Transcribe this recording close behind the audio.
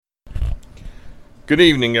Good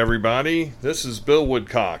evening, everybody. This is Bill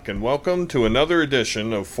Woodcock, and welcome to another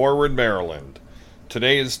edition of Forward Maryland.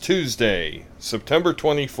 Today is Tuesday, September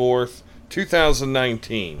 24th,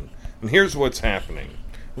 2019, and here's what's happening.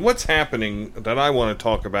 And what's happening that I want to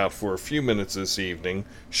talk about for a few minutes this evening,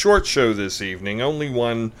 short show this evening, only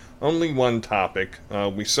one topic.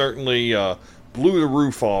 We certainly blew the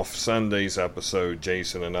roof off Sunday's episode,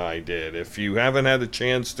 Jason and I did. If you haven't had a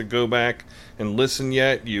chance to go back and listen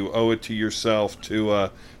yet, you owe it to yourself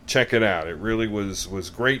to check it out. It really was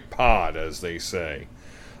great pod, as they say.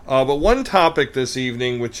 But one topic this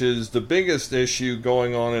evening, which is the biggest issue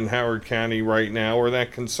going on in Howard County right now, or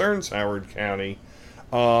that concerns Howard County,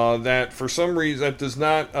 that for some reason that does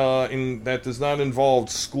not involve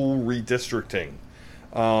school redistricting.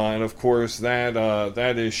 And of course,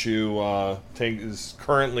 that issue is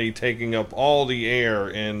currently taking up all the air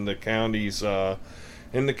in the county's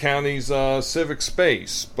civic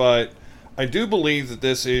space. But I do believe that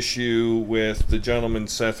this issue with the gentleman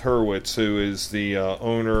Seth Hurwitz, who is the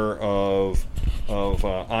owner of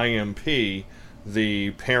IMP,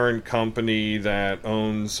 the parent company that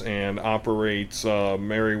owns and operates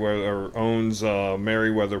Merriweather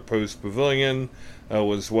Post Pavilion,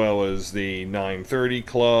 as well as the 930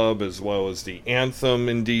 Club, as well as the Anthem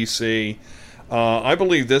in D.C. I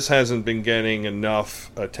believe this hasn't been getting enough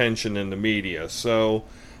attention in the media. So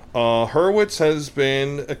Hurwitz has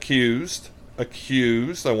been accused,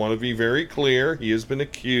 I want to be very clear, he has been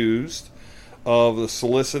accused of the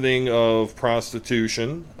soliciting of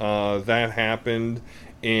prostitution. That happened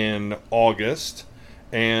in August,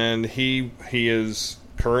 and he is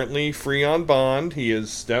currently free on bond. He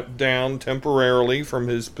has stepped down temporarily from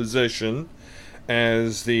his position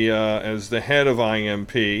as the head of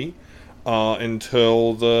IMP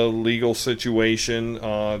until the legal situation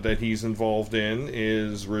that he's involved in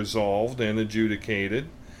is resolved and adjudicated.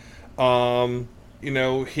 And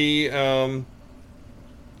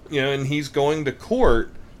he's going to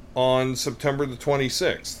court on September the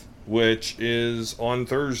 26th, which is on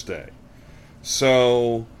Thursday.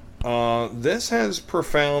 So this has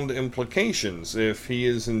profound implications if he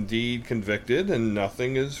is indeed convicted, and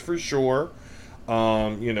nothing is for sure.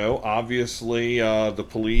 Obviously, the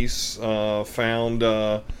police found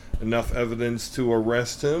enough evidence to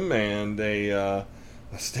arrest him, and a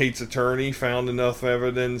state's attorney found enough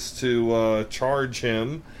evidence to charge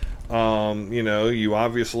him. You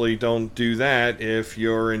obviously don't do that if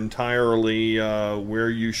you're entirely where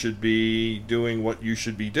you should be doing what you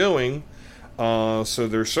should be doing. So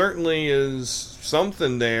there certainly is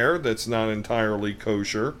something there that's not entirely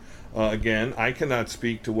kosher. Again, I cannot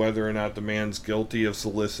speak to whether or not the man's guilty of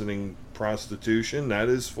soliciting prostitution. That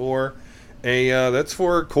is for that's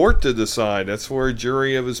for a court to decide. That's for a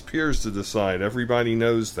jury of his peers to decide. Everybody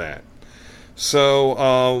knows that.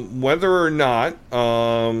 So whether or not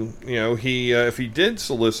if he did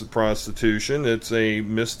solicit prostitution, it's a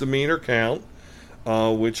misdemeanor count,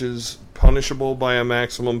 which is punishable by a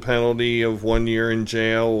maximum penalty of 1 year in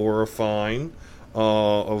jail or a fine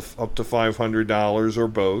of up to $500 or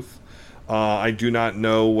both. I do not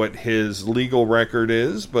know what his legal record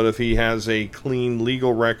is, but if he has a clean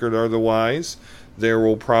legal record otherwise, there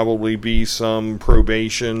will probably be some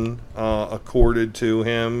probation accorded to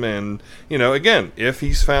him. And, again, if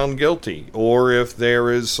he's found guilty, or if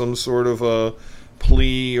there is some sort of a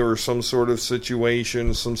plea or some sort of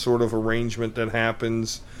situation, some sort of arrangement that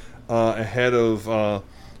happens ahead of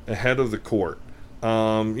the court.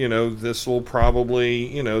 This will probably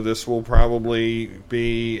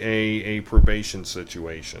be a probation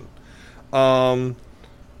situation. But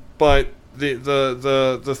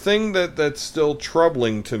the thing that's still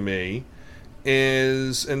troubling to me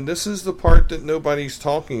is, and this is the part that nobody's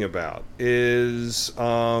talking about, is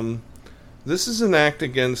this is an act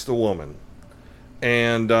against a woman.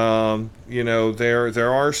 And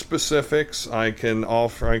there are specifics. I can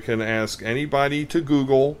ask anybody to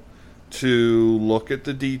Google to look at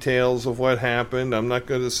the details of what happened. I'm not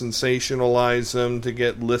going to sensationalize them to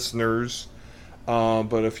get listeners,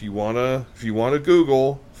 but if you wanna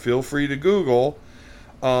Google, feel free to Google.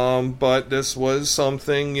 But this was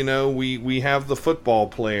something. We have the football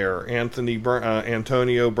player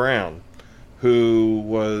Antonio Brown, who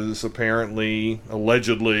was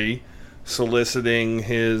allegedly soliciting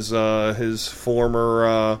his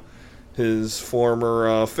former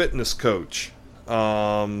fitness coach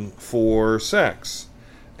for sex.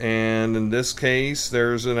 And in this case,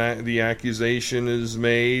 the accusation is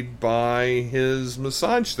made by his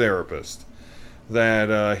massage therapist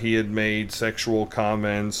that he had made sexual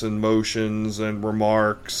comments and motions and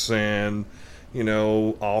remarks and,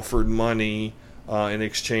 offered money in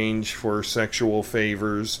exchange for sexual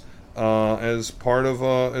favors as part of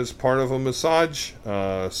a massage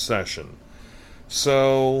session.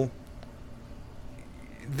 So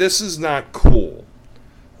this is not cool.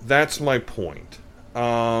 That's my point.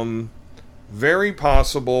 Very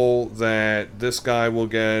possible that this guy will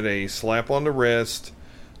get a slap on the wrist.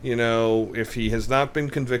 You know, if he has not been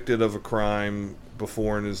convicted of a crime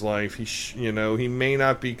before in his life, he may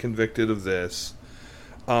not be convicted of this.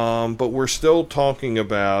 But we're still talking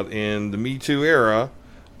about, in the Me Too era,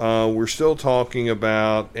 we're still talking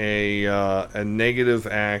about a negative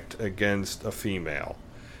act against a female,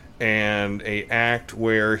 and a act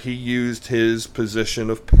where he used his position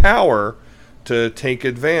of power to take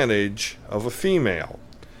advantage of a female.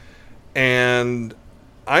 And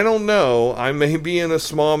I don't know, I may be in a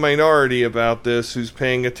small minority about this who's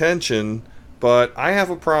paying attention, but I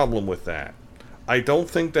have a problem with that. I don't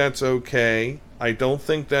think that's okay. I don't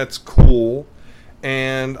think that's cool.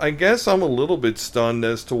 And I guess I'm a little bit stunned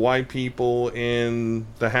as to why people in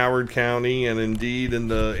the Howard County, and indeed in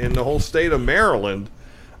the whole state of Maryland,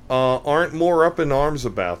 aren't more up in arms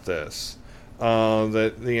about this.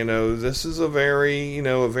 That, this is a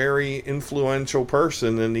very influential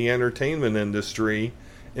person in the entertainment industry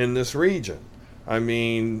in this region. I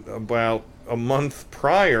mean, about a month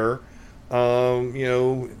prior,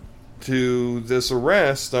 to this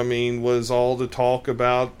arrest, was all the talk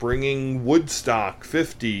about bringing Woodstock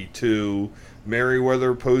 50 to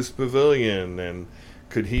Merriweather Post Pavilion, and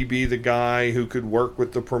could he be the guy who could work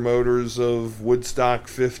with the promoters of Woodstock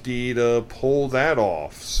 50 to pull that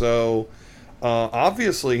off? So,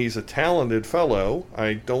 obviously he's a talented fellow.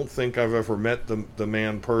 I don't think I've ever met the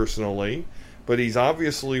man personally, but he's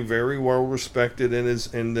obviously very well respected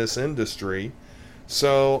in this industry.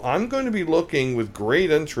 So I'm going to be looking with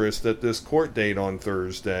great interest at this court date on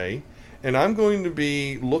Thursday, and I'm going to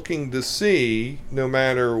be looking to see, no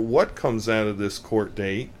matter what comes out of this court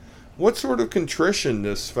date, what sort of contrition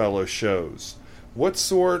this fellow shows. What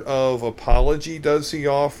sort of apology does he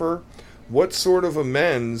offer? What sort of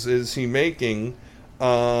amends is he making,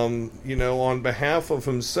 on behalf of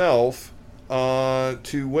himself,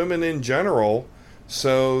 to women in general,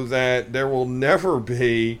 so that there will never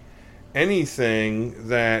be anything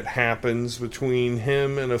that happens between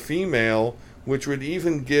him and a female which would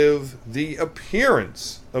even give the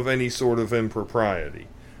appearance of any sort of impropriety,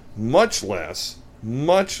 much less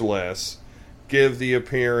give the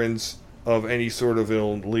appearance of any sort of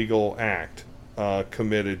illegal act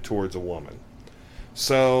committed towards a woman.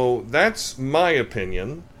 So that's my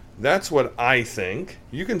opinion. That's what I think.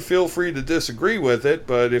 You can feel free to disagree with it,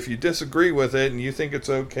 but if you disagree with it and you think it's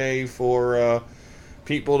okay for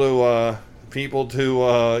people to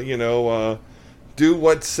do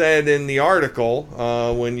what's said in the article,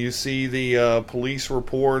 when you see the police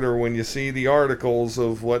report, or when you see the articles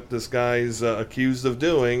of what this guy's accused of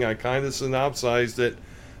doing. I kind of synopsized it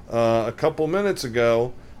a couple minutes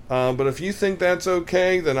ago. But if you think that's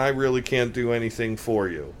okay, then I really can't do anything for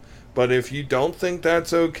you. But if you don't think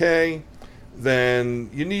that's okay, then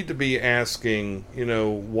you need to be asking,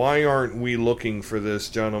 why aren't we looking for this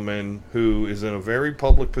gentleman who is in a very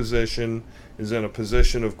public position, is in a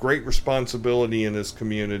position of great responsibility in this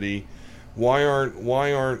community? Why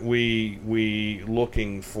aren't we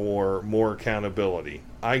looking for more accountability?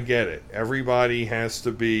 I get it. Everybody has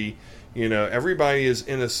to be, everybody is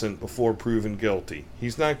innocent before proven guilty.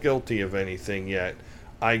 He's not guilty of anything yet.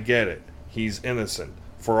 I get it. He's innocent.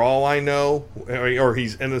 For all I know, or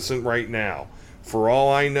he's innocent right now. For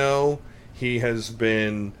all I know, he has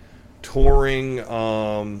been touring,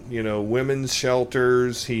 women's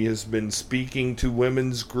shelters. He has been speaking to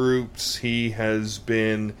women's groups. He has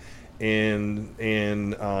been in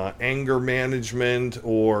anger management,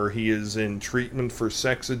 or he is in treatment for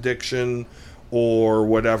sex addiction, or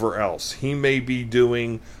whatever else. He may be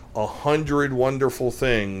doing 100 wonderful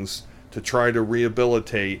things to try to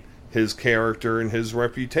rehabilitate his character and his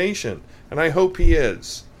reputation. And I hope he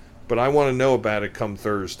is. But I want to know about it come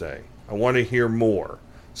Thursday. I want to hear more.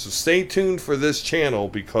 So stay tuned for this channel,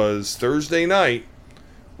 because Thursday night,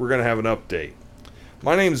 we're going to have an update.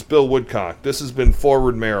 My name is Bill Woodcock. This has been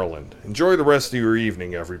Forward Maryland. Enjoy the rest of your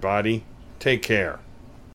evening, everybody. Take care.